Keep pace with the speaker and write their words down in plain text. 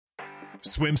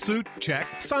Swimsuit? Check.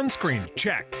 Sunscreen?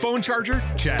 Check. Phone charger?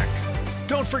 Check.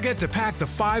 Don't forget to pack the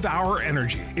 5-Hour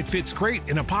Energy. It fits great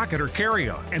in a pocket or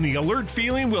carry-on, and the alert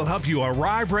feeling will help you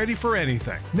arrive ready for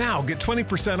anything. Now get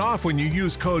 20% off when you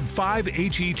use code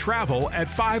 5HETRAVEL at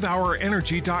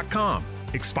 5hourenergy.com.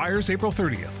 Expires April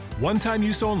 30th. One-time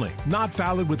use only. Not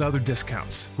valid with other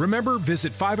discounts. Remember,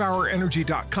 visit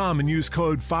 5hourenergy.com and use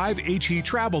code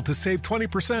 5HETRAVEL to save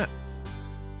 20%.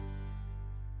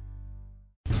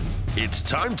 It's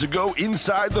time to go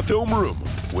inside the film room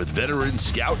with veteran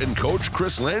scout and coach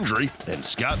Chris Landry and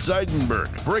Scott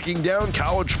Seidenberg, breaking down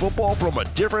college football from a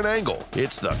different angle.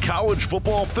 It's the College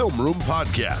Football Film Room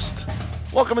Podcast.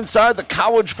 Welcome inside the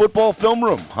College Football Film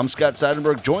Room. I'm Scott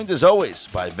Seidenberg, joined as always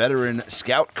by veteran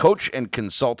scout, coach, and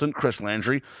consultant Chris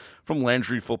Landry from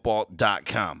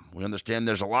LandryFootball.com. We understand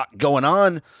there's a lot going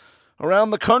on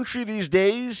around the country these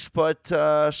days, but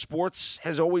sports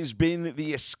has always been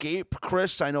the escape,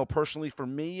 Chris. I know personally for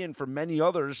me and for many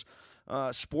others,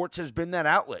 sports has been that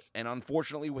outlet. And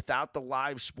unfortunately, without the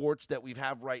live sports that we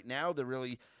have right now, there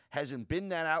really hasn't been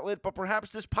that outlet. But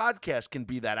perhaps this podcast can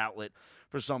be that outlet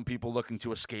for some people looking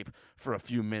to escape for a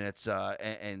few minutes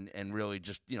and really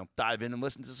just, dive in and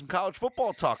listen to some college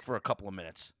football talk for a couple of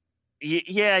minutes.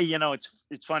 Yeah,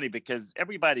 it's funny because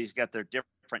everybody's got their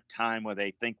different time where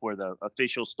they think where the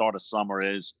official start of summer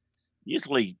is.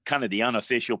 Usually kind of the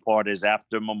unofficial part is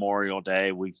after Memorial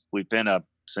Day. We've been up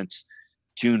since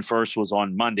June 1st was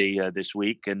on Monday this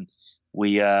week, and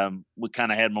we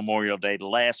kind of had Memorial Day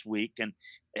last week, and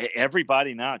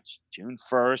everybody now it's June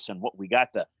 1st, and what we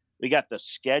got the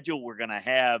schedule. We're going to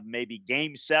have maybe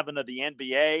Game 7 of the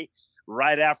NBA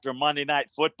right after Monday Night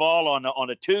Football on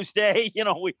a Tuesday.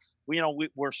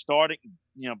 We're starting,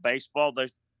 baseball, the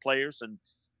players and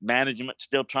management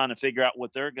still trying to figure out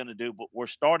what they're going to do, but we're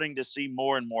starting to see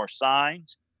more and more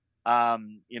signs.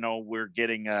 We're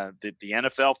getting the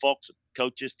NFL folks,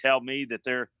 coaches tell me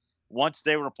that once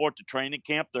they report to training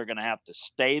camp, they're going to have to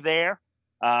stay there.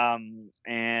 All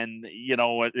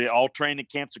training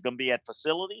camps are going to be at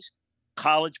facilities.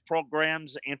 College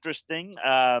programs, interesting.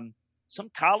 Some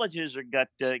colleges are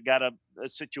got a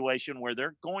situation where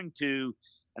they're going to,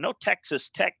 I know Texas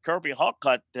Tech, Kirby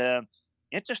Hawkut,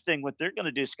 interesting what they're going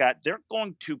to do, Scott. They're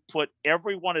going to put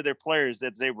every one of their players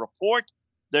as they report,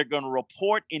 they're going to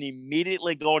report and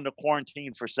immediately go into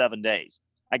quarantine for 7 days.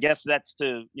 I guess that's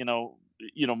to,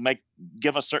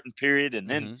 give a certain period and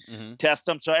then test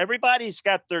them. So everybody's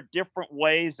got their different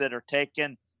ways that are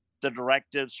taking the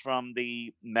directives from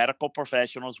the medical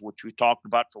professionals, which we talked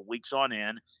about for weeks on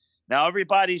end. Now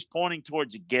everybody's pointing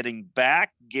towards getting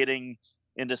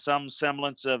into some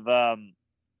semblance of,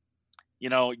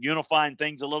 unifying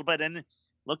things a little bit. And it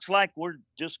looks like we're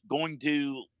just going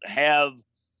to have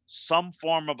some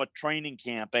form of a training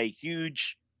camp, a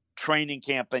huge training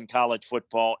camp in college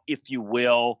football, if you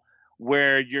will,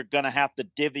 where you're going to have to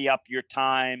divvy up your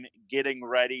time getting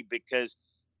ready, because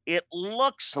it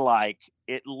looks like,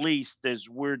 at least as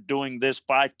we're doing this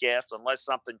podcast, unless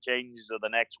something changes in the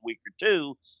next week or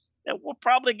two, that we're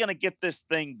probably going to get this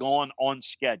thing going on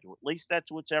schedule. At least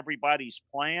that's what's everybody's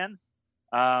plan.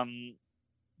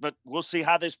 But we'll see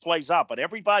how this plays out. But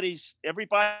everybody's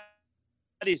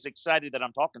excited that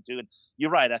I'm talking to. And you're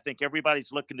right. I think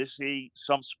everybody's looking to see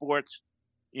some sports.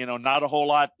 Not a whole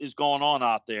lot is going on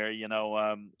out there,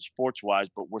 sports-wise,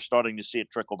 but we're starting to see it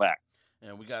trickle back.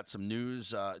 And we got some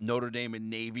news. Notre Dame and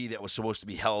Navy that was supposed to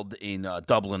be held in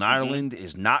Dublin, Ireland,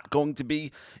 is not going to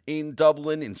be in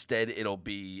Dublin. Instead, it'll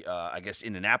be,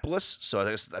 Indianapolis. So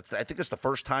I think it's the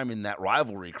first time in that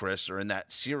rivalry, Chris, or in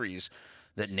that series,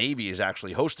 that Navy is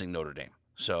actually hosting Notre Dame.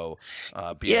 So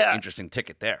an interesting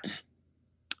ticket there.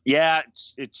 Yeah,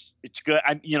 it's good.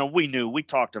 We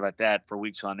talked about that for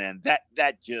weeks on end.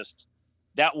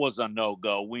 That was a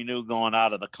no-go. We knew going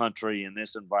out of the country in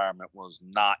this environment was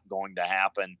not going to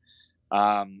happen.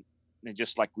 And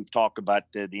just like we've talked about,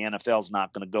 the NFL's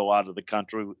not going to go out of the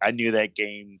country. I knew that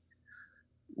game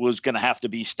was going to have to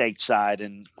be stateside.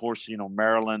 And, of course,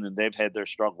 Maryland, and they've had their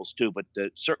struggles too. But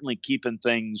certainly keeping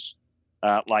things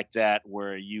like that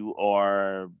where you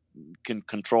can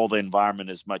control the environment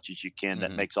as much as you can,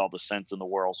 that makes all the sense in the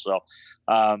world. So,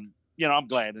 I'm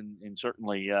glad. And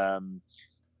certainly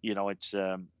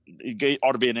it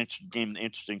ought to be an interesting game, an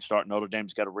interesting start. Notre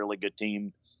Dame's got a really good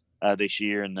team this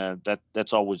year, and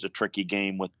that's always a tricky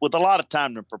game with a lot of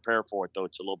time to prepare for it, though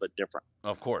it's a little bit different.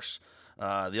 Of course.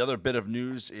 The other bit of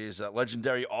news is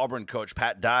legendary Auburn coach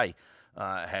Pat Dye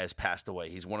has passed away.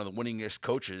 He's one of the winningest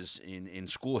coaches in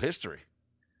school history.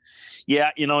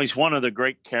 Yeah, he's one of the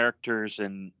great characters,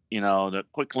 and the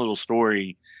quick little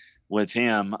story with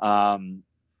him.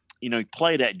 he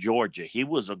played at Georgia. He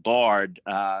was a guard,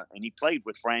 and he played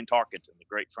with Fran Tarkenton, the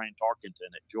great Fran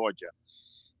Tarkenton at Georgia.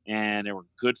 And they were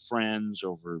good friends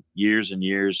over years and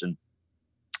years. And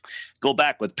go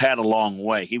back with Pat a long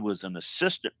way. He was an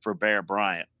assistant for Bear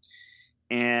Bryant.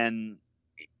 And,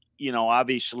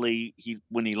 obviously,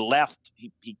 when he left,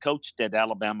 he coached at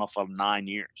Alabama for 9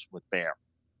 years with Bear.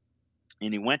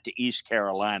 And he went to East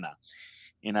Carolina.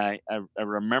 And I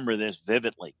remember this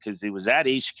vividly because he was at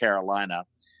East Carolina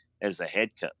as a head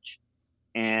coach.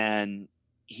 And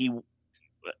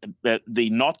the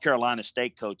North Carolina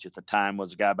State coach at the time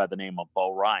was a guy by the name of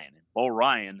Bo Ryan. And Bo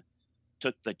Ryan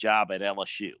took the job at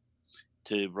LSU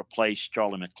to replace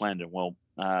Charlie McClendon. Well,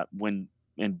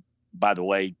 by the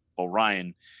way, Bo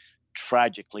Ryan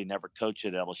tragically never coached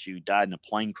at LSU, died in a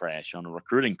plane crash on a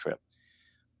recruiting trip.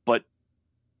 But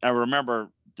I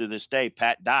remember to this day,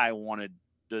 Pat Dye wanted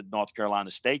the North Carolina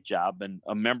State job, and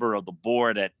a member of the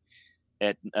board at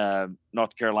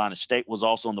North Carolina State was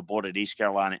also on the board at East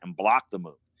Carolina and blocked the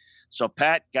move. So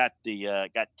Pat got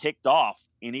ticked off,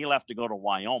 and he left to go to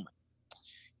Wyoming.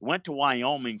 He went to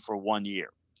Wyoming for 1 year.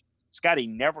 Scotty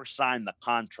never signed the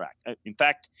contract. In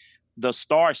fact, the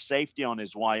star safety on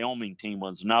his Wyoming team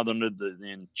was none other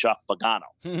than Chuck Pagano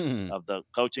of the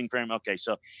coaching program. Okay,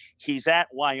 so he's at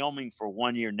Wyoming for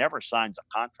 1 year, never signs a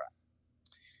contract.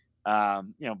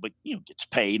 But gets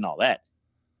paid and all that.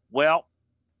 Well,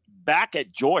 back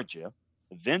at Georgia,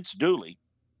 Vince Dooley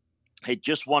had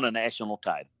just won a national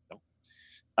title.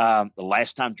 The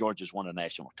last time Georgia's won a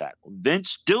national title.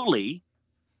 Vince Dooley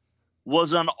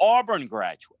was an Auburn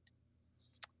graduate.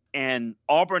 And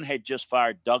Auburn had just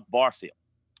fired Doug Barfield.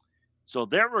 So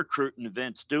they're recruiting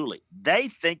Vince Dooley. They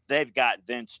think they've got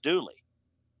Vince Dooley.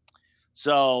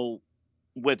 So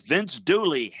with Vince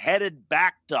Dooley headed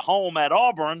back to home at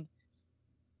Auburn,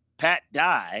 Pat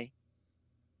Dye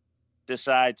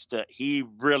decides he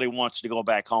really wants to go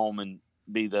back home and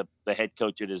be the head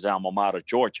coach at his alma mater,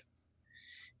 Georgia.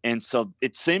 And so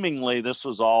it seemingly this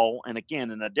was all, and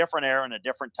again, in a different era, in a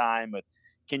different time, but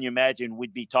can you imagine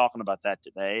we'd be talking about that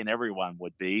today, and everyone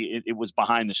would be. It was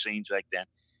behind the scenes back then.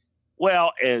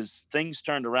 Well, as things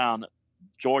turned around,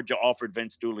 Georgia offered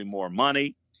Vince Dooley more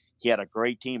money. He had a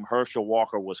great team. Herschel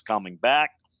Walker was coming back.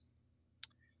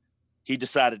 He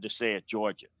decided to stay at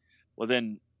Georgia. Well,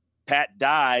 then Pat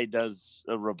Dye does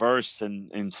a reverse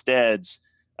and instead,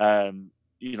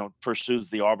 pursues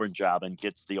the Auburn job and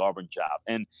gets the Auburn job.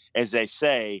 And as they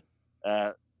say,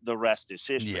 the rest is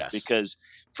history. Yes. Because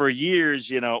for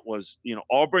years, it was,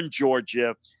 Auburn,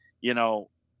 Georgia,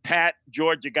 Pat,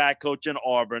 Georgia guy coaching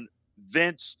Auburn,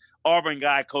 Vince, Auburn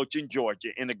guy coaching Georgia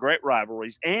in the great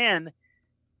rivalries. And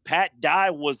Pat Dye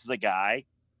was the guy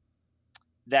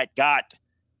that got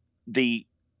the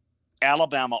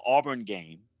Alabama-Auburn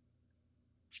game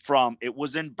it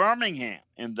was in Birmingham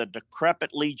in the decrepit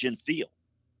Legion Field.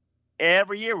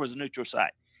 Every year was a neutral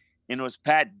site. And it was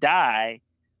Pat Dye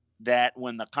that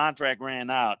when the contract ran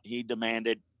out, he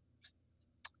demanded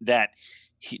that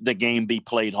the game be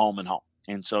played home and home.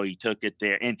 And so he took it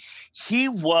there. And he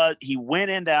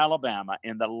went into Alabama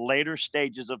in the later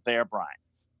stages of Bear Bryant,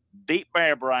 beat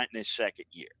Bear Bryant in his second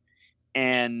year.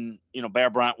 And, Bear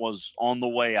Bryant was on the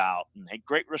way out and had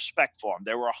great respect for him.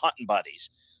 They were hunting buddies,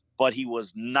 but he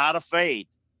was not afraid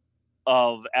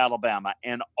of Alabama.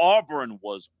 And Auburn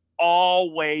was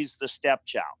always the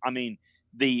stepchild. I mean,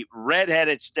 the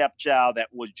redheaded stepchild that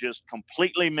was just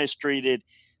completely mistreated,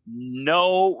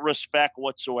 no respect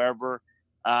whatsoever.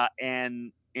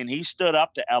 And he stood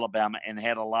up to Alabama and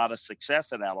had a lot of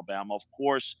success at Alabama. Of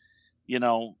course,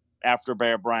 after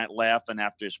Bear Bryant left and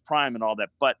after his prime and all that,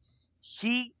 but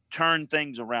he turned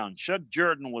things around. Chuck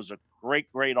Jordan was a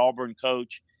great, great Auburn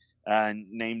coach,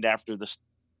 named after the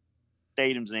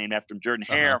stadium's named after him, Jordan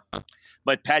Hare.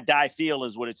 But Pat Dye Field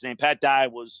is what it's named. Pat Dye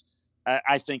was,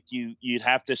 I think you'd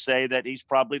have to say that he's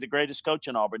probably the greatest coach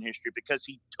in Auburn history because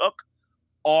he took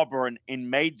Auburn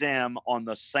and made them on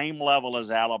the same level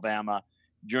as Alabama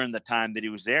during the time that he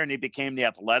was there. And he became the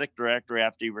athletic director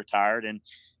after he retired. And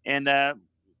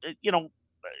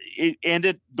it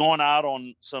ended going out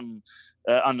on some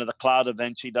under the cloud of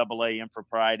NCAA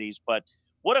improprieties. But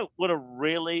what a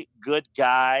really good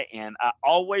guy. And I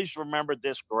always remembered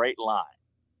this great line.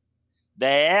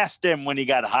 They asked him when he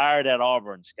got hired at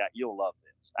Auburn, Scott, you'll love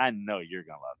this. I know you're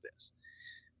going to love this.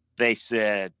 They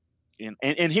said,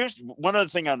 and here's one other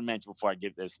thing I want to mention before I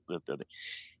give this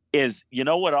is,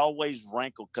 what always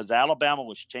rankled, because Alabama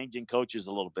was changing coaches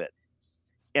a little bit.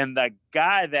 And the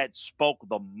guy that spoke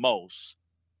the most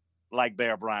like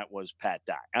Bear Bryant was Pat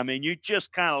Dye. I mean, you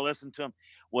just kind of listen to him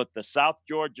with the South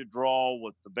Georgia drawl,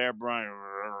 with the Bear Bryant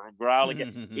growl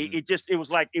again. It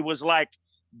was like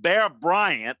Bear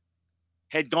Bryant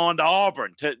had gone to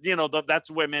Auburn. That's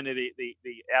the way many of the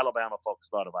Alabama folks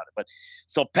thought about it. But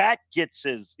so Pat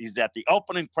he's at the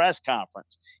opening press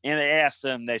conference, and they asked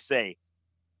him, they say,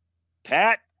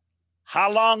 Pat,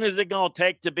 how long is it going to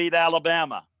take to beat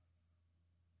Alabama?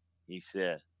 He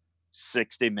said,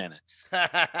 60 minutes.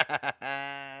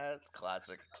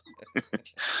 Classic.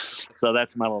 So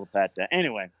that's my little Pat Dye.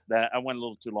 Anyway, I went a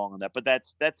little too long on that, but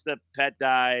that's the Pat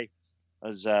Dye.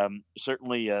 Was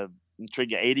certainly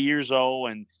intriguing. 80 years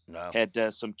old and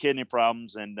had some kidney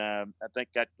problems, and I think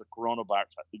got the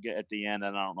coronavirus at the end,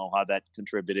 and I don't know how that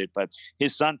contributed. But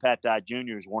his son, Pat Dye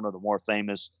Jr., is one of the more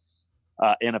famous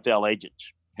NFL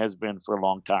agents, has been for a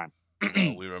long time.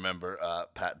 We remember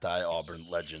Pat Dye, Auburn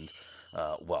legend,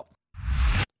 well.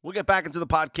 We'll get back into the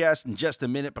podcast in just a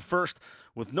minute, but first,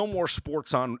 with no more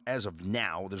sports on as of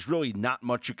now, there's really not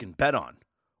much you can bet on.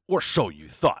 Or so you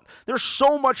thought. There's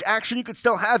so much action you could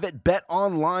still have at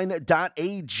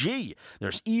betonline.ag.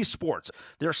 There's esports.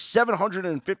 There's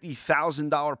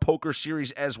 $750,000 poker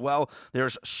series as well.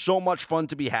 There's so much fun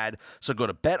to be had. So go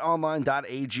to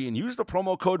betonline.ag and use the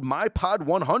promo code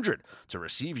MyPod100 to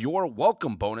receive your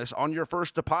welcome bonus on your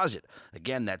first deposit.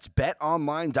 Again, that's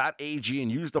betonline.ag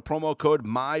and use the promo code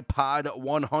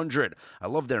MyPod100. I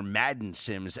love their Madden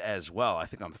Sims as well. I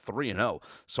think I'm 3-0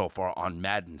 so far on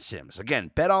Madden Sims.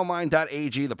 Again, betonline.ag.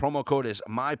 The promo code is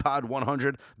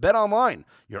MyPod100. BetOnline,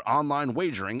 your online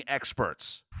wagering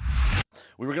experts.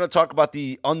 We were going to talk about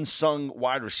the unsung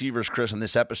wide receivers, Chris, in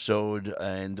this episode,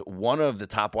 and one of the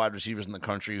top wide receivers in the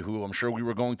country, who I'm sure we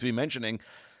were going to be mentioning,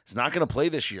 is not going to play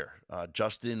this year.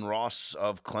 Justin Ross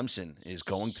of Clemson is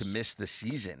going to miss the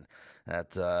season.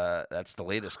 That's the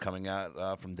latest coming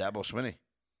out from Dabo Swinney.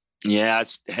 Yeah,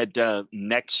 had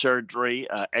neck surgery.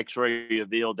 X-ray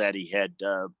revealed that he had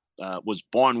was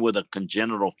born with a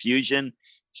congenital fusion.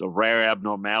 It's a rare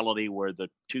abnormality where the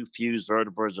two fused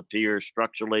vertebrae appear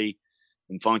structurally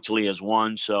and functionally as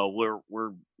one. So we're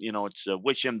it's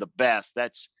wish him the best.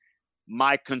 That's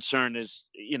my concern. Is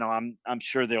I'm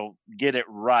sure they'll get it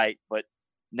right, but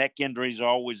neck injuries are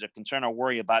always a concern. I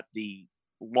worry about the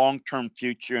long-term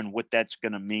future and what that's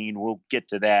going to mean. We'll get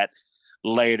to that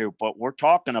later, but we're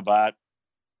talking about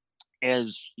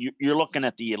as you're looking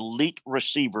at the elite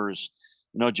receivers.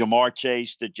 Jamar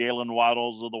Chase, the Jalen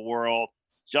Waddles of the world.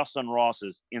 Justin Ross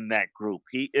is in that group.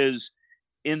 He is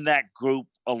in that group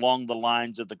along the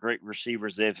lines of the great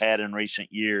receivers they've had in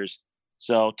recent years.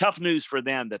 So tough news for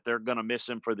them that they're going to miss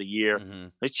him for the year. Mm-hmm.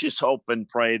 Let's just hope and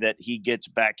pray that he gets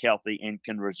back healthy and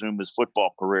can resume his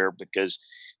football career, because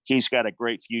he's got a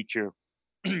great future,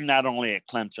 not only at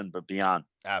Clemson, but beyond.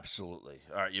 Absolutely.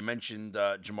 All right, you mentioned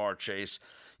Jamar Chase.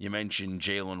 You mentioned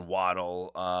Jalen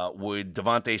Waddle. Would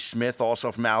Devontae Smith,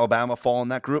 also from Alabama, fall in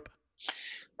that group?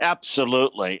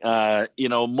 Absolutely.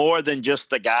 More than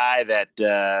just the guy that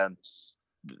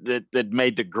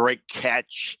made the great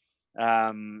catch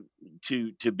to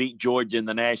beat Georgia in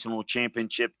the national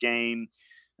championship game.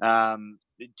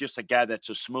 Just a guy that's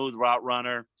a smooth route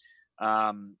runner.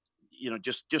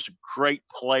 Just a great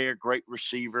player, great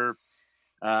receiver.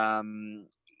 I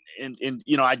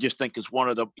just think it's one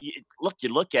of the you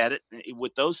look at it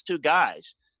with those two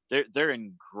guys, they're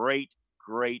in great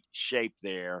shape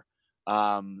there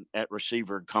at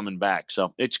receiver coming back.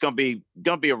 So it's going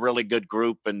to be a really good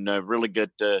group and a really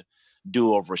good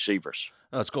duo of receivers.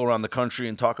 Let's go around the country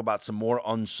and talk about some more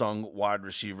unsung wide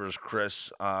receivers,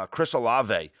 Chris. Chris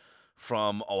Olave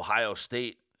from Ohio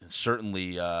State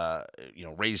certainly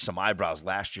raised some eyebrows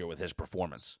last year with his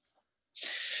performance.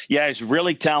 Yeah, he's a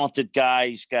really talented guy.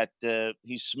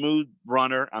 He's smooth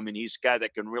runner. I mean, he's a guy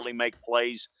that can really make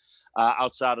plays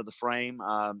outside of the frame.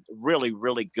 Really,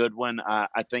 really good one.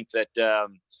 I think that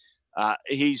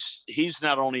he's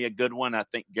not only a good one. I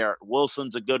think Garrett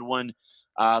Wilson's a good one.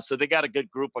 So they got a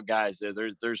good group of guys there.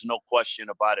 There's no question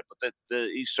about it. But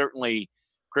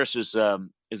Chris is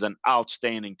an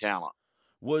outstanding talent.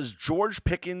 Was George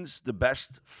Pickens the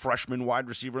best freshman wide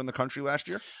receiver in the country last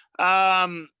year?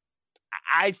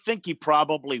 I think he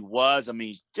probably was. I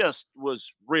mean, he just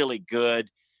was really good.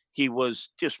 He was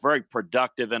just very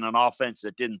productive in an offense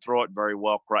that didn't throw it very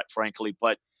well, quite frankly,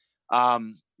 but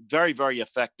very, very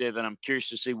effective. And I'm curious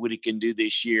to see what he can do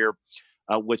this year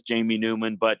with Jamie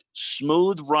Newman. But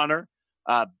smooth runner,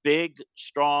 big,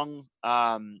 strong,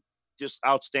 just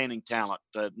outstanding talent.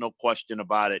 No question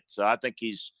about it. So I think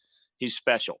he's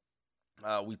special.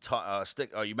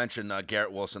 You mentioned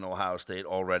Garrett Wilson, Ohio State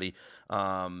already.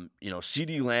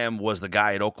 CeeDee Lamb was the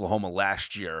guy at Oklahoma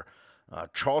last year.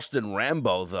 Charleston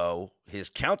Rambo, though, his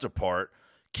counterpart,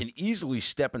 can easily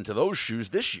step into those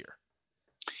shoes this year.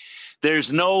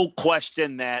 there's no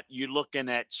question that you're looking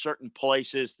at certain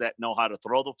places that know how to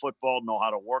throw the football, know how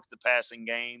to work the passing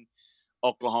game.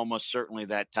 Oklahoma's certainly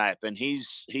that type, and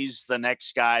he's the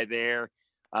next guy there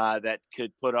that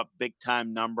could put up big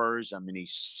time numbers. I mean,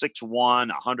 he's 6'1",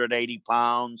 180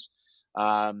 pounds,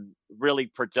 really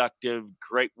productive,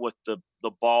 great with the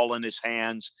ball in his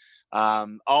hands.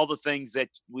 All the things that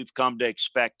we've come to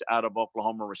expect out of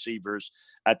Oklahoma receivers,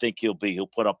 I think he'll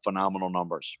put up phenomenal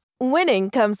numbers. Winning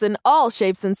comes in all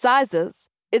shapes and sizes.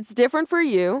 It's different for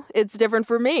you. It's different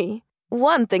for me.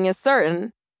 One thing is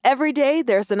certain. Every day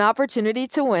there's an opportunity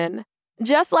to win.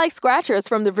 Just like scratchers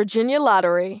from the Virginia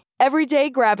Lottery. Every day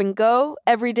grab and go,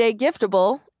 every day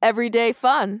giftable, every day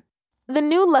fun. The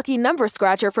new Lucky Number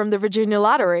Scratcher from the Virginia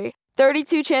Lottery.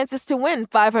 32 chances to win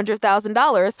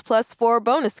 $500,000 plus 4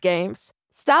 bonus games.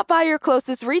 Stop by your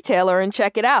closest retailer and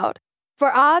check it out.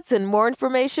 For odds and more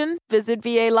information, visit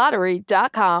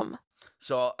VALottery.com.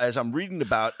 So as I'm reading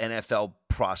about NFL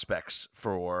prospects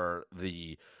for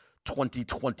the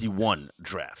 2021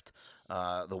 draft,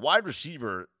 the wide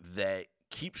receiver that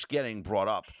keeps getting brought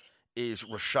up is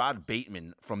Rashad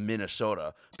Bateman from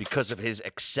Minnesota because of his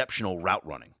exceptional route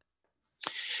running.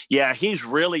 Yeah, he's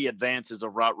really advanced as a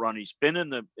route runner. He's been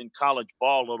in college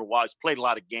ball a little while. He's played a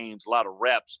lot of games, a lot of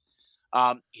reps.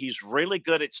 He's really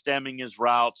good at stemming his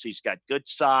routes. He's got good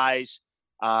size.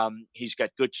 He's got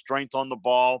good strength on the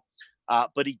ball.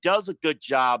 But he does a good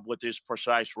job with his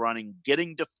precise running,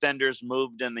 getting defenders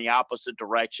moved in the opposite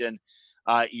direction.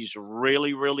 He's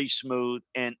really, really smooth,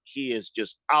 and he is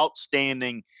just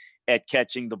outstanding at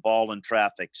catching the ball in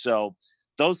traffic. So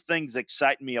those things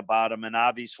excite me about him, and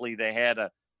obviously they had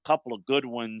a couple of good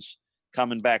ones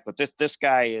coming back. But this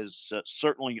guy is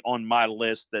certainly on my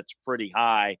list that's pretty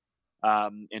high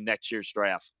in next year's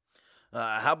draft.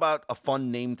 How about a fun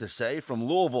name to say from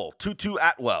Louisville, Tutu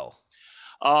Atwell?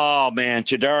 Oh, man,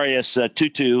 Chidarius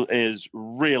Tutu is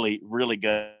really, really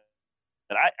good.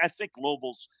 I think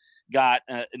Louisville's got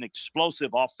an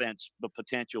explosive offense, the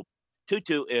potential.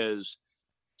 Tutu is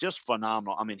just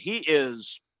phenomenal. I mean, he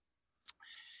is,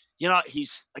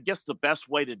 he's, I guess the best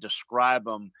way to describe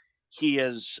him, he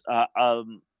is a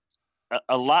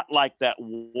lot like that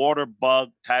water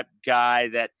bug type guy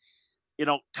that,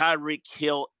 Tyreek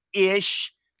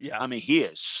Hill-ish. Yeah. I mean, he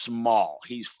is small.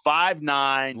 He's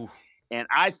 5'9". Oof. And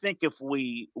I think if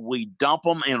we dump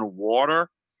him in water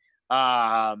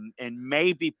and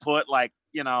maybe put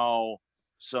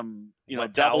some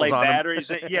wet AA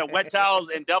batteries, wet towels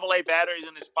and AA batteries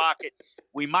in his pocket,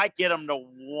 we might get him to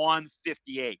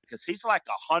 158 because he's like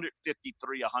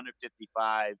 153,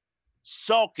 155,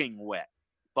 soaking wet.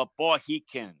 But boy, he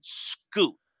can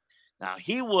scoot. Now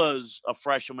he was a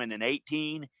freshman in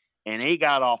 18, and he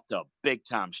got off to a big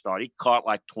time start. He caught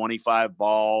like 25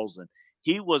 balls and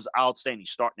he was outstanding.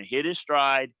 He's starting to hit his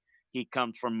stride. He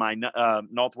comes from my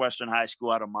Northwestern High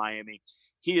School out of Miami.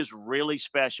 He is really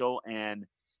special, and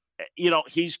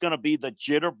he's going to be the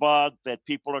jitterbug that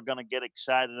people are going to get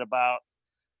excited about.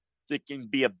 That can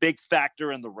be a big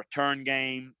factor in the return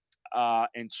game,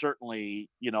 and certainly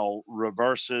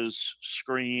reverses,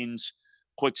 screens,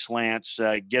 quick slants,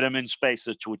 get him in space.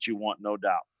 That's what you want, no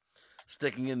doubt.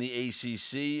 Sticking in the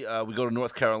ACC, we go to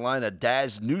North Carolina.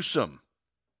 Daz Newsome.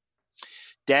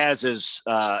 Daz is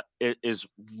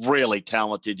really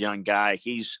talented young guy.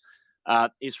 He's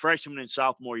his freshman and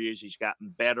sophomore years, he's gotten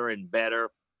better and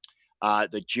better.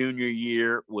 The junior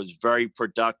year was very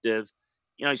productive.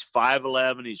 He's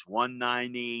 5'11", he's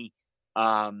 190.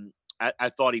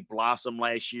 I thought he blossomed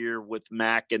last year with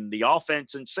Mac and the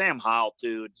offense, and Sam Howell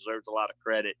too deserves a lot of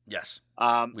credit. Yes,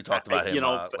 we talked about him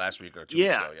last week or 2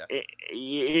 weeks ago.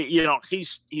 Yeah,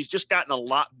 he's just gotten a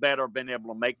lot better, been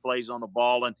able to make plays on the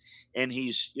ball, and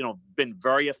he's been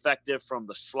very effective from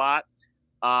the slot,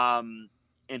 and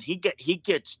he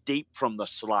gets deep from the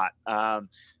slot.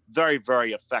 Very,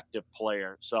 very effective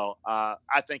player. So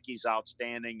I think he's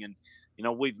outstanding, and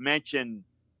we've mentioned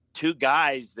two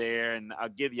guys there, and I'll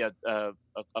give you a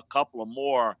couple of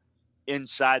more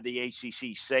inside the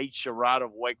ACC. Sage Surratt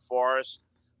of Wake Forest,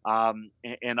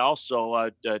 and also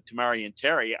Tamarian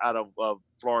Terry out of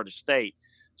Florida State.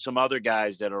 Some other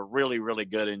guys that are really, really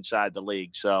good inside the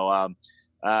league. So,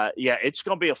 it's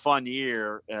going to be a fun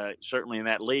year, certainly in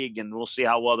that league, and we'll see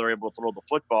how well they're able to throw the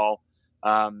football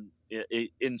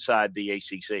inside the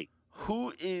ACC.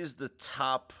 Who is the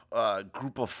top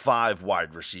group of 5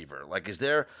 wide receiver? Like,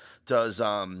 does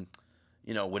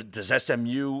Does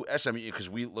SMU, because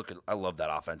I love that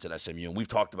offense at SMU, and we've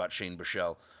talked about Shane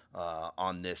Buechele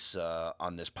on this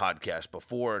podcast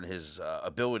before and his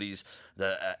abilities.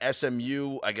 The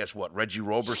SMU, I guess Reggie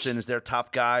Roberson is their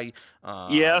top guy.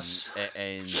 Yes.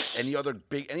 And any other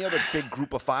big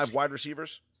group of 5 wide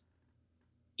receivers?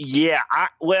 Yeah,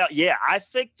 I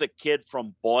think the kid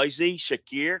from Boise,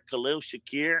 Khalil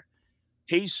Shakir,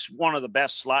 he's one of the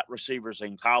best slot receivers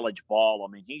in college ball.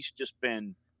 I mean, he's just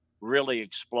been really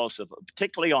explosive,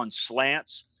 particularly on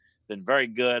slants. Been very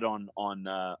good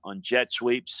on jet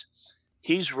sweeps.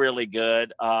 He's really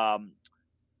good. Warren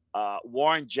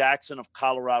Jackson of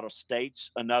Colorado State's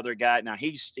another guy. Now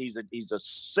he's a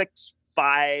 6'5",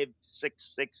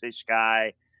 6'6"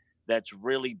 guy that's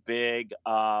really big.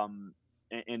 And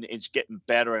it's getting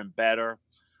better and better.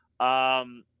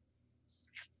 Who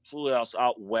else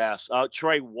out west?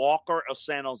 Trey Walker of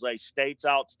San Jose State's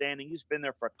outstanding. He's been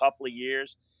there for a couple of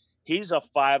years. He's a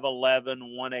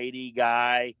 5'11", 180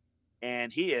 guy,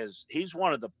 and he's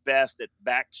one of the best at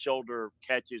back shoulder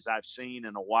catches I've seen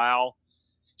in a while.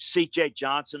 C.J.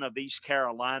 Johnson of East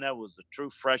Carolina was a true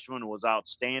freshman, was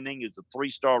outstanding. He was a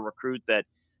 3-star recruit that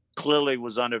clearly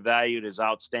was undervalued, is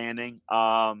outstanding.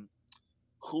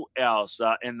 Who else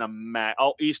in the MAC?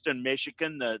 Eastern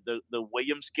Michigan, the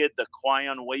Williams kid, the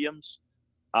Quion Williams,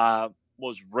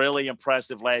 was really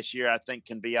impressive last year. I think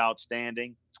can be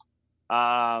outstanding.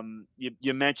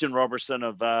 You mentioned Roberson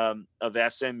of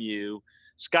SMU.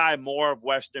 Sky Moore of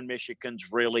Western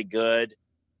Michigan's really good.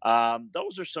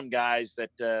 Those are some guys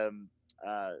that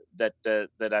I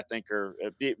think are.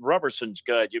 Roberson's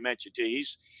good. You mentioned too.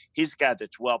 He's a guy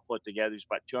that's well put together. He's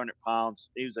about 200 pounds.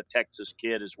 He was a Texas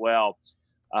kid as well.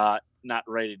 Not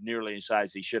rated nearly as high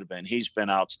as he should have been. He's been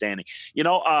outstanding.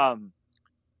 The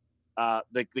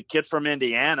kid from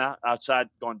Indiana, outside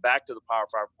going back to the Power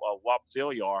 5, Whop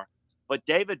Philyor, but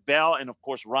David Bell and of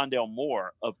course Rondale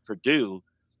Moore of Purdue.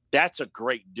 That's a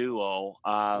great duo.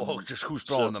 Just who's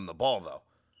throwing them the ball though?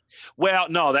 Well,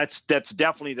 no, that's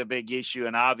definitely the big issue,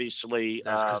 and obviously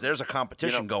because there's a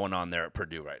competition going on there at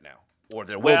Purdue right now. Or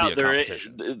there will be a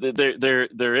competition.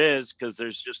 There is, because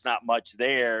there's just not much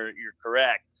there. You're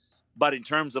correct. But in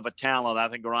terms of a talent, I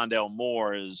think Rondale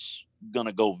Moore is going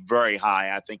to go very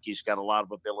high. I think he's got a lot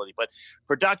of ability. But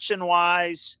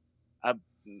production-wise, I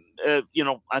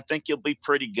think he'll be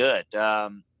pretty good.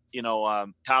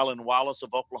 Tylan Wallace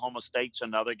of Oklahoma State's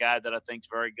another guy that I think is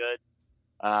very good.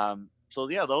 So,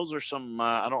 yeah, those are some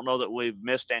I don't know that we've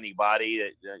missed anybody.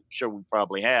 I'm sure we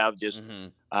probably have.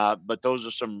 But those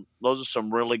are some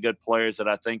really good players that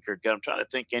I think are good. I'm trying to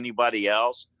think anybody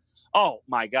else. Oh,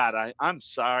 my God, I'm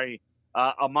sorry.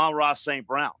 Amon-Ra St.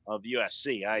 Brown of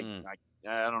USC. I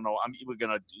don't know.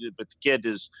 But the kid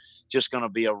is just going to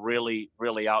be a really,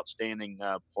 really outstanding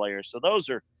player. So those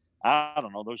are, I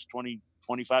don't know, those 20,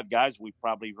 25 guys we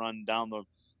probably run down the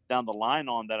line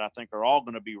on that I think are all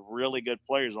going to be really good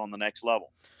players on the next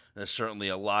level. There's certainly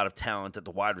a lot of talent at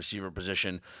the wide receiver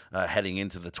position heading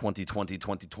into the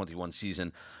 2020-2021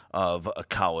 season of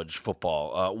college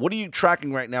football. What are you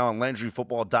tracking right now on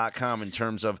LandryFootball.com in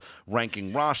terms of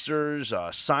ranking rosters,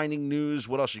 signing news?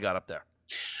 What else you got up there?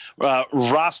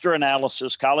 Roster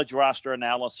analysis, college roster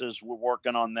analysis. We're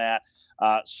working on that.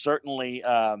 Certainly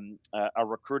our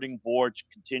recruiting board's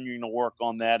continuing to work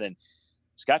on that. And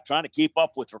Scott, trying to keep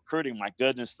up with recruiting. My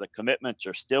goodness, the commitments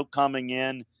are still coming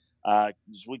in. As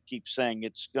we keep saying,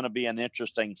 it's going to be an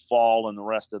interesting fall and the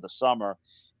rest of the summer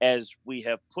as we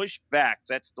have pushed back.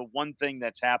 That's the one thing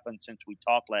that's happened since we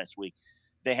talked last week.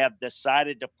 They have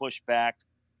decided to push back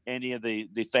any of the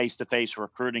face-to-face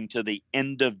recruiting to the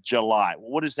end of July.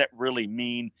 What does that really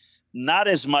mean? Not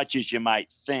as much as you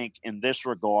might think in this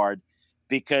regard,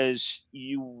 because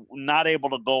you're not able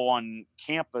to go on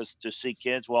campus to see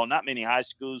kids. Well, not many high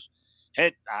schools.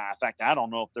 In fact, I don't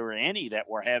know if there were any that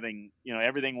were having,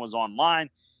 everything was online.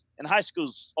 And high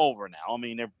school's over now. I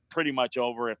mean, they're pretty much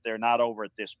over if they're not over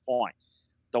at this point.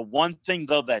 The one thing,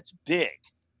 though, that's big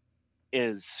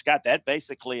is, Scott, that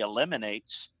basically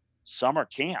eliminates summer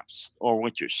camps,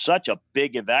 which is such a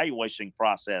big evaluation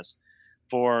process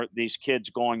for these kids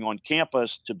going on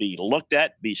campus to be looked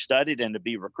at, be studied, and to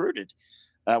be recruited.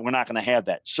 We're not going to have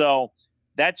that. So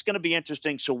that's going to be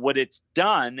interesting. So what it's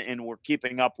done, and we're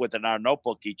keeping up with in our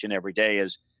notebook each and every day,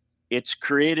 is it's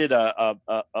created a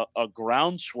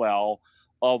groundswell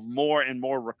of more and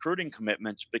more recruiting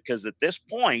commitments, because at this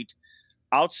point,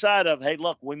 outside of, hey,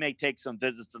 look, we may take some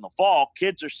visits in the fall,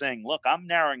 kids are saying, look, I'm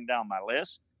narrowing down my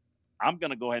list. I'm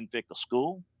going to go ahead and pick a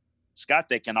school. Scott,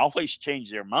 they can always change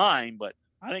their mind, but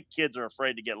I think kids are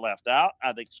afraid to get left out.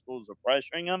 I think schools are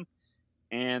pressuring them.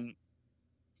 And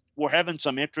we're having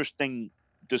some interesting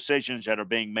decisions that are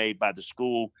being made by the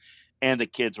school and the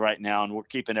kids right now. And we're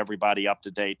keeping everybody up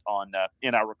to date on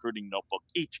in our recruiting notebook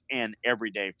each and every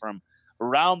day from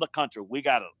around the country. We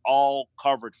got it all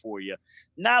covered for you.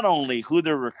 Not only who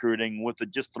they're recruiting with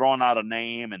just throwing out a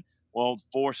name and, well,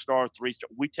 4-star, 3-star.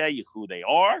 We tell you who they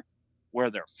are,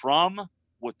 where they're from,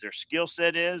 what their skill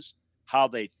set is, how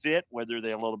they fit, whether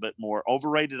they're a little bit more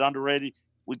overrated, underrated.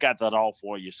 We got that all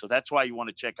for you. So that's why you want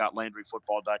to check out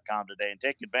LandryFootball.com today and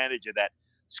take advantage of that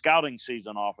scouting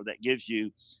season offer that gives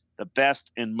you the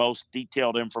best and most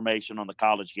detailed information on the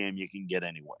college game you can get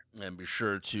anywhere. And be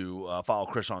sure to follow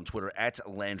Chris on Twitter at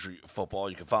Landry Football.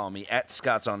 You can follow me at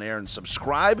Scott's On Air and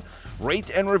subscribe, rate,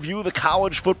 and review the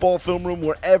College Football Film Room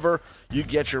wherever you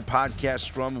get your podcasts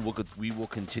from. And we will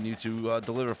continue to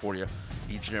deliver for you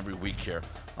each and every week here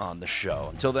on the show.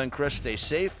 Until then, Chris, stay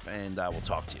safe, and I will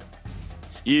talk to you.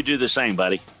 You do the same,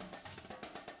 buddy.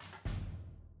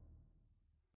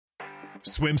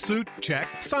 Swimsuit? Check.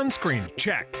 Sunscreen?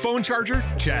 Check. Phone charger?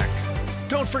 Check.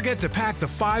 Don't forget to pack the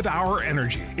 5-Hour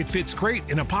Energy. It fits great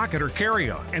in a pocket or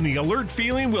carry-on, and the alert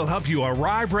feeling will help you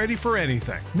arrive ready for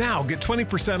anything. Now get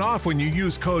 20% off when you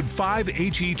use code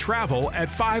 5HETRAVEL at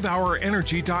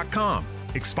 5hourenergy.com.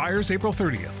 Expires April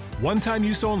 30th. One-time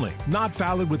use only. Not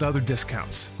valid with other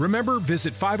discounts. Remember,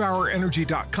 visit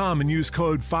 5hourenergy.com and use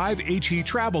code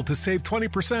 5HETRAVEL to save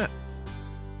 20%.